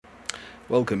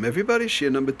Welcome everybody, Shir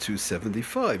number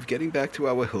 275, getting back to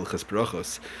our Hilchas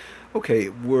Brachos. Okay,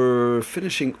 we're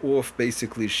finishing off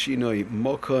basically Shinoi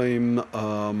Mokaim.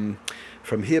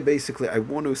 From here, basically, I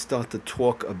want to start to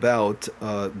talk about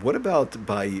what about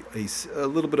by a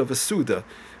little bit of a Suda,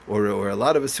 or a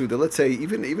lot of a Suda, let's say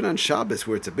even on Shabbos,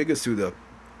 where it's a bigger Suda,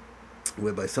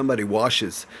 whereby somebody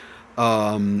washes.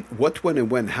 What, when, and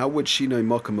when? How would Shinoi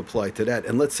Makam apply to that?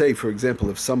 And let's say, for example,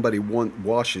 if somebody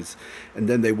washes and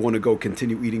then they want to go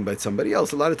continue eating by somebody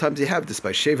else, a lot of times you have this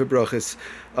by Sheva Brachas.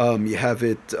 You have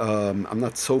it, I'm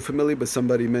not so familiar, but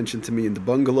somebody mentioned to me in the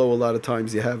bungalow, a lot of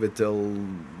times you have it, they'll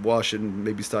wash and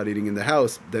maybe start eating in the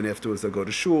house, then afterwards they'll go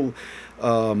to shul,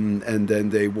 and then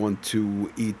they want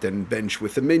to eat and bench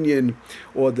with a minion,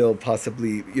 or they'll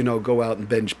possibly, go out and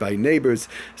bench by neighbors.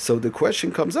 So the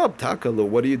question comes up, Takalo,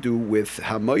 what do you do with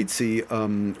Hamaitzi?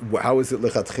 How is it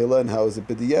lechatchila and how is it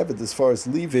b'diavad as far as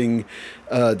leaving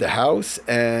the house?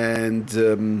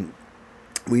 And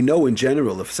we know in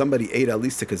general, if somebody ate at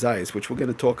least a kazayas, which we're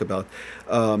going to talk about,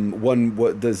 one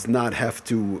does not have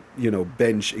to,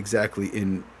 bench exactly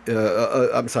in.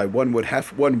 I'm sorry. One would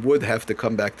have to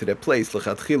come back to their place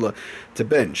lechatchila to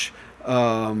bench.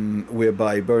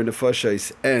 Whereby burn the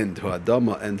nefashos and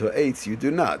ha'adama and ha'etz, you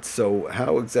do not. So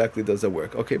how exactly does that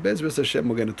work? Okay, Bezras Hashem,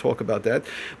 we're going to talk about that.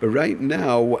 But right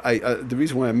now, the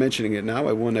reason why I'm mentioning it now,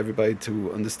 I want everybody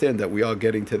to understand that we are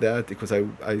getting to that because I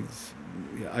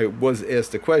was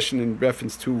asked a question in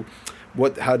reference to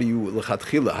how do you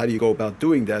go about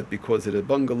doing that, because of the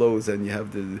bungalows and you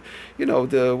have the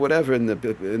whatever,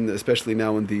 and especially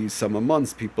now in the summer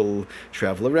months people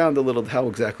travel around a little. How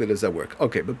exactly does that work?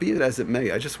 Okay, but be it as it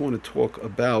may, I just want to talk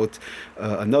about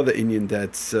another Indian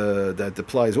that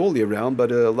applies all year round,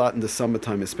 but a lot in the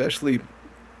summertime especially.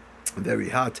 Very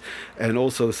hot, and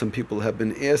also some people have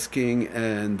been asking,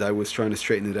 and I was trying to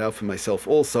straighten it out for myself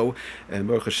also. And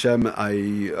Baruch Hashem,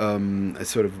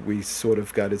 we sort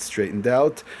of got it straightened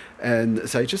out. And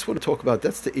so I just want to talk about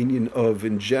that's the Indian of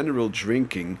in general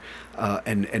drinking,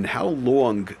 and how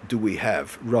long do we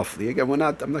have roughly? Again, I'm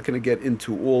not going to get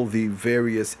into all the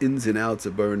various ins and outs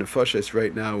of Bor Nefashos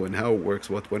right now and how it works,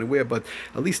 what, when, and where, but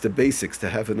at least the basics to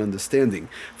have an understanding.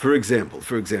 For example,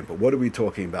 what are we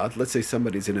talking about? Let's say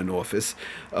somebody's in an office,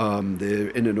 they're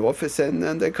in an office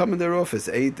and they come in their office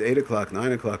 8 o'clock,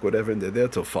 9 o'clock, whatever, and they're there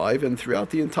till 5, and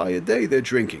throughout the entire day they're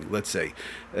drinking. Let's say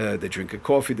they drink a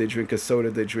coffee, they drink a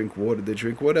soda, they drink water, they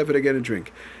drink whatever they're going to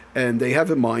drink, and they have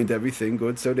in mind everything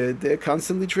good, so they're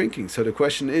constantly drinking. So the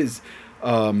question is,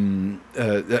 and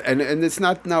it's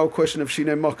not now a question of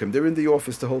Shinei Mokim. They're in the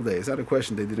office the whole day. It's not a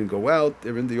question they didn't go out.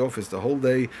 They're in the office the whole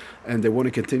day, and they want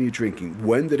to continue drinking.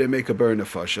 When did they make a Bor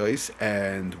Nefashos,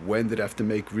 and when did they have to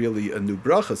make really a new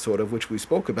bracha, sort of, which we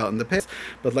spoke about in the past?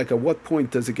 But like, at what point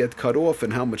does it get cut off,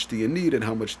 and how much do you need, and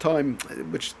how much time?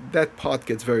 Which that part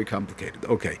gets very complicated.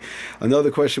 Okay, another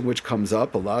question which comes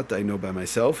up a lot, I know by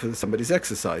myself, is somebody's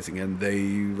exercising, and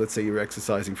let's say you're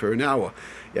exercising for an hour.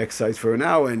 You exercise for an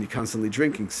hour, and you constantly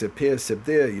drinking, sip here, sip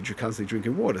there, you're constantly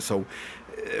drinking water. So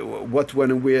what, when,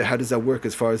 and where, how does that work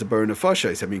as far as a Bor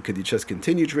Nefashos? I mean, could you just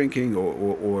continue drinking,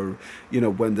 or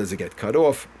when does it get cut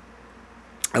off?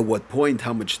 At what point?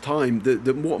 How much time?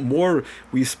 The more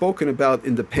we've spoken about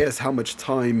in the past, how much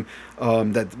time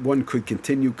that one could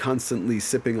continue constantly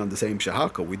sipping on the same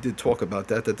shahaka. We did talk about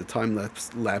that the time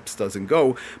lapse doesn't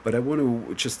go, but I want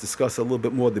to just discuss a little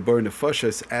bit more the Bor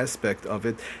Nefashos aspect of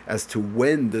it, as to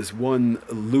when does one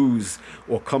lose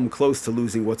or come close to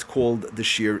losing what's called the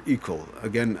sheer equal.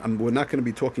 Again, we're not going to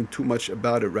be talking too much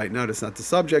about it right now. That's not the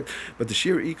subject, but the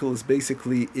sheer equal is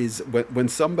basically when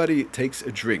somebody takes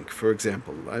a drink, for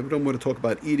example. I don't want to talk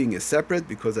about eating as separate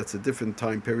because that's a different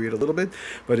time period a little bit,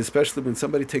 but especially when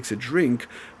somebody takes a drink,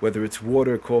 whether it's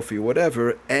water, coffee, or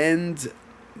whatever, and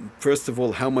first of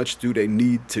all, how much do they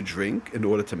need to drink in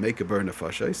order to make a Bor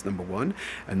Nefashos, number one,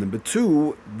 and number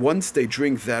two, once they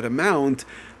drink that amount,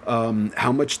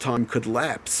 how much time could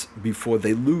lapse before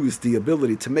they lose the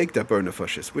ability to make that Bor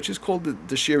Nefashos, which is called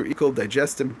the sheer equal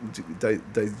digestion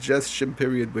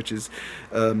period, which is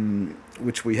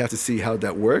which we have to see how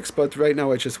that works. But right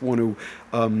now I just want to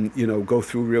go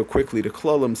through real quickly the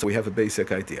klolim so we have a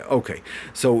basic idea. Okay,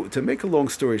 so to make a long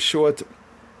story short,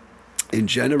 in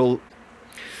general,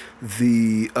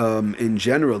 the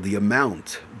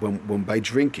amount when by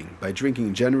drinking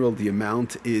in general, the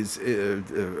amount is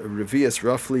revius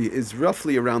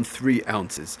roughly around 3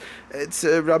 ounces. It's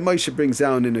Rav Moshe brings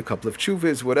down in a couple of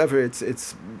chuvas, whatever. It's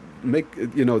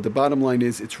the bottom line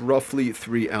is it's roughly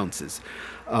 3 ounces.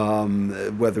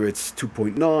 Whether it's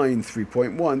 2.9,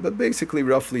 3.1, but basically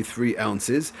roughly 3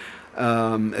 ounces.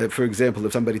 For example,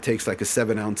 if somebody takes like a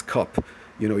 7-ounce cup,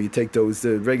 You take those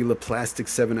regular plastic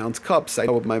 7-ounce cups. I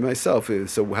know it by myself.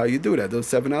 So how you do that? Those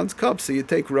 7-ounce cups. So you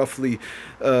take roughly,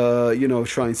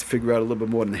 trying to figure out a little bit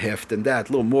more than half than that,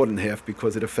 a little more than half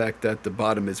because of the fact that the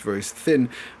bottom is very thin,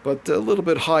 but a little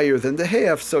bit higher than the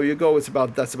half. So that's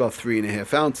about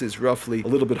 3.5 ounces, roughly, a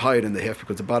little bit higher than the half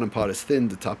because the bottom part is thin,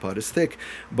 the top part is thick.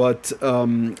 But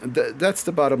that's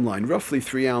the bottom line, roughly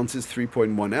 3 ounces,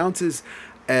 3.1 ounces.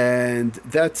 And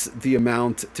that's the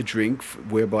amount to drink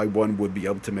whereby one would be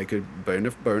able to make a bar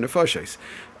nefashos.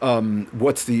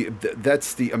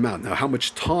 That's the amount. Now, how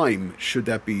much time should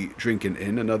that be drinking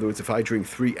in? In other words, if I drink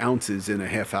 3 ounces in a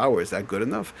half hour, is that good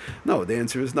enough? No, the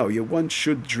answer is no. One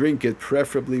should drink it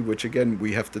preferably, which again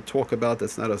we have to talk about.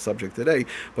 That's not our subject today,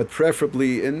 but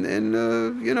preferably in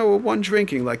one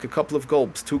drinking, like a couple of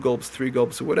gulps, 2 gulps, 3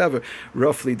 gulps, or whatever.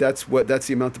 Roughly, that's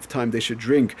the amount of time they should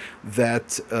drink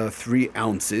that 3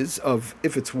 ounces of.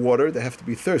 If it's water, they have to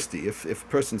be thirsty. If a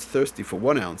person's thirsty for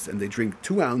 1 ounce and they drink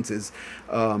 2 ounces.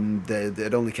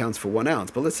 That only counts for 1 ounce.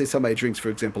 But let's say somebody drinks, for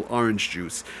example, orange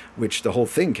juice, which the whole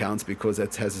thing counts because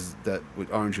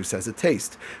orange juice has a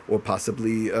taste, or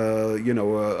possibly, I don't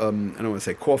want to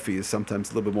say coffee is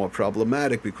sometimes a little bit more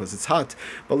problematic because it's hot.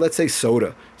 But let's say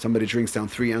soda. Somebody drinks down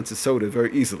 3 ounces soda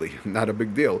very easily, not a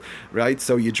big deal, right?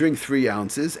 So you drink 3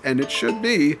 ounces, and it should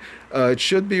be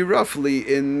roughly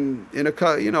in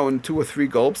 2 or 3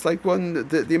 gulps, like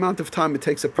the amount of time it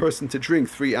takes a person to drink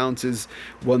 3 ounces,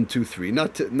 1, 2, 3,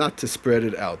 not to spread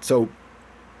it out. So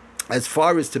as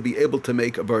far as to be able to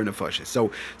make a bar nefashos.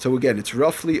 So again, it's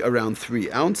roughly around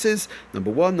 3 ounces.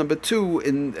 Number one. Number two,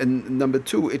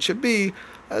 it should be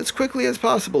as quickly as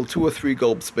possible, 2 or 3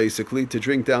 gulps, basically, to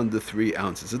drink down the 3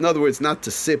 ounces. In other words, not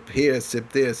to sip here,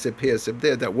 sip there, sip here, sip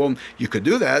there. You could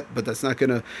do that, but that's not going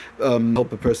to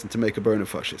help a person to make a bar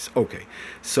nefashos. Okay,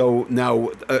 so now,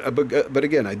 but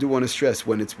again, I do want to stress,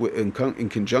 when it's in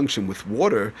conjunction with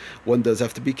water, one does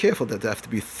have to be careful that they have to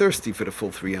be thirsty for the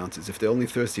full 3 ounces. If they're only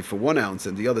thirsty for 1 ounce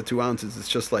and the other 2 ounces, it's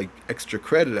just like extra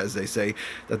credit, as they say,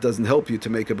 that doesn't help you to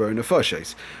make a bar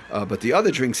nefashos. But the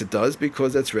other drinks it does,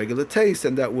 because that's regular taste,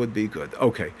 and that would be good.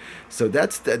 Okay, so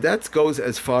that goes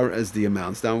as far as the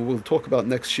amounts. Now we'll talk about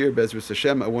next year, Bezras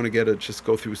Hashem. I want to just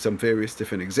go through some various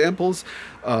different examples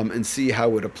and see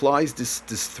how it applies, this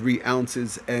 3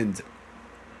 ounces and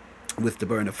with the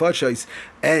bar nefashos,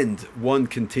 and one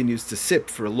continues to sip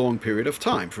for a long period of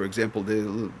time. For example,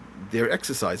 they're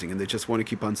exercising and they just want to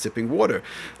keep on sipping water.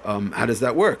 How does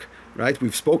that work? Right?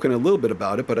 We've spoken a little bit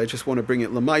about it, but I just want to bring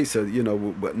it lamaisa.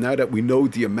 Now that we know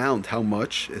the amount, how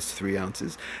much is 3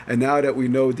 ounces, and now that we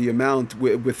know the amount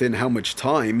within how much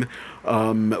time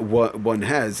what one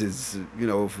has is,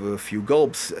 a few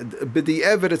gulps. But the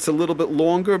Evid, it's a little bit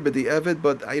longer, but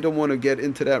I don't want to get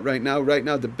into that right now. Right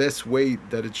now, the best way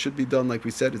that it should be done, like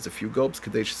we said, is a few gulps,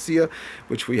 Kadesh Siyah,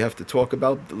 which we have to talk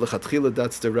about. L'chatchila,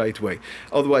 that's the right way.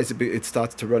 Otherwise, it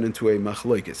starts to run into a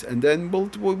machlokes. And then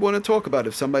we'll want to talk about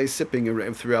if somebody's sipping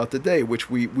throughout the day, which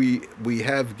we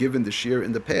have given the shir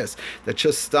in the past, that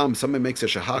just somebody makes a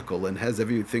shahakal and has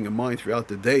everything in mind throughout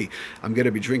the day. I'm going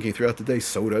to be drinking throughout the day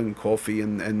soda and coffee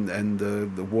and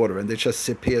the water, and they just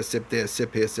sip here, sip there,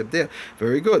 sip here, sip there.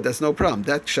 Very good, that's no problem.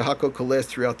 That shahakal can last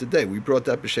throughout the day. We brought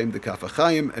that b'shem the Kaf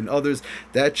HaChaim and others.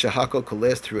 That shahakal can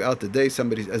last throughout the day.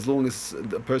 As long as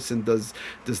the person does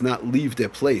not leave their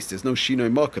place, there's no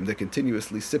shinoi makom, they're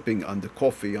continuously sipping on the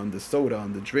coffee, on the soda,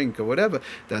 on the drink, or whatever,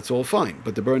 that's all fine.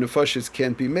 But the bar nefashos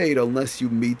can't be made unless you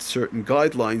meet certain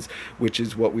guidelines, which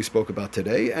is what we spoke about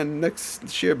today. And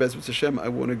next year, Bezras Hashem, I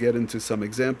want to get into some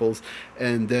examples,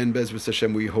 and then Bezras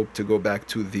Hashem, we hope to go back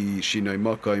to the Shinoi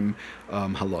Makom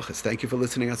halachas. Thank you for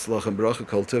listening. Atzlach and Bracha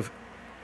Kol Tov.